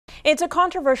It's a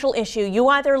controversial issue. You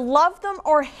either love them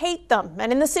or hate them.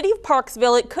 And in the city of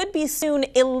Parksville, it could be soon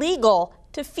illegal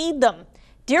to feed them.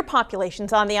 Deer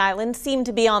populations on the island seem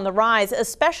to be on the rise,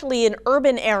 especially in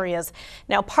urban areas.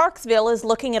 Now, Parksville is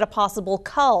looking at a possible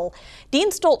cull.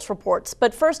 Dean Stoltz reports,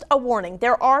 but first a warning.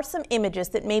 There are some images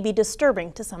that may be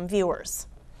disturbing to some viewers.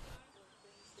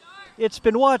 It's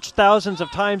been watched thousands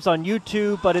of times on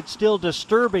YouTube, but it's still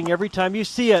disturbing every time you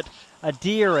see it. A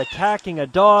deer attacking a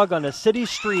dog on a city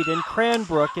street in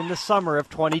Cranbrook in the summer of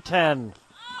 2010.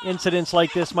 Incidents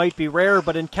like this might be rare,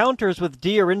 but encounters with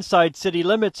deer inside city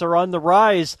limits are on the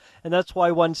rise, and that's why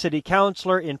one city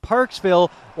councillor in Parksville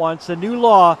wants a new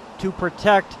law to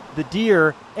protect the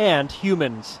deer and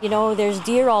humans. You know, there's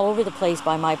deer all over the place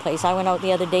by my place. I went out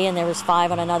the other day and there was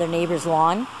 5 on another neighbor's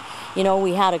lawn. You know,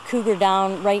 we had a cougar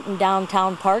right in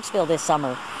downtown Parksville this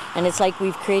summer, and it's like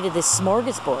we've created this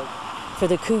smorgasbord for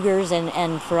the cougars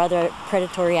and for other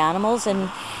predatory animals,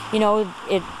 and you know,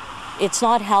 it's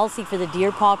not healthy for the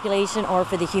deer population or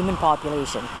for the human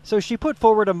population. So she put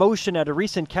forward a motion at a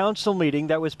recent council meeting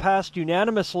that was passed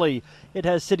unanimously. It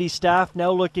has city staff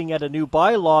now looking at a new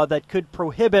bylaw that could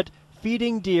prohibit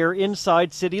feeding deer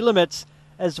inside city limits,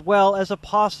 as well as a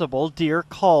possible deer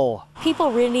cull.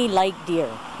 People really like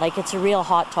deer, like it's a real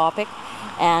hot topic.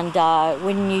 And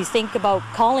when you think about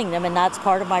culling them, and that's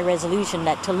part of my resolution,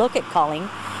 that to look at culling,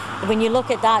 when you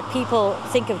look at that, people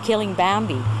think of killing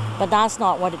Bambi, but that's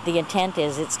not what the intent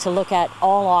is. It's to look at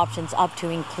all options up to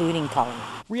including culling.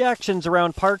 Reactions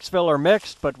around Parksville are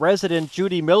mixed, but resident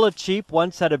Judy Millicheap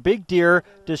once had a big deer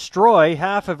destroy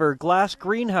half of her glass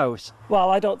greenhouse. Well,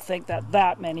 I don't think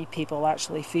that many people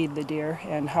actually feed the deer,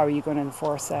 and how are you going to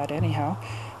enforce that anyhow?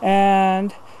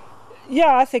 And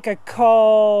yeah, I think a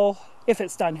cull, if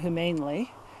it's done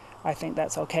humanely, I think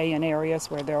that's okay in areas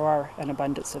where there are an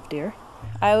abundance of deer.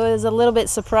 I was a little bit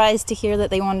surprised to hear that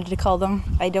they wanted to cull them.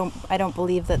 I don't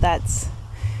believe that that's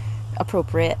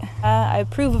appropriate. I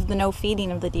approve of the no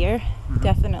feeding of the deer.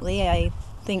 Definitely. I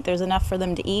think there's enough for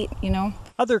them to eat, you know.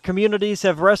 Other communities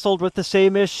have wrestled with the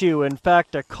same issue. In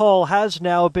fact, a cull has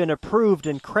now been approved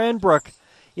in Cranbrook.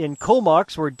 In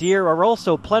Comox, where deer are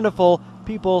also plentiful,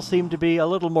 people seem to be a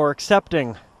little more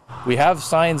accepting. We have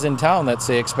signs in town that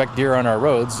say expect deer on our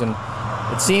roads, and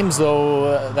it seems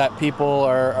though that people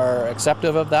are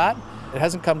acceptive of that. It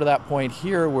hasn't come to that point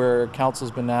here where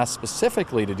council's been asked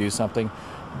specifically to do something,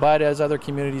 but as other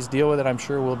communities deal with it, I'm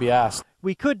sure we'll be asked.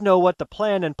 We could know what the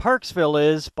plan in Parksville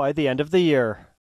is by the end of the year.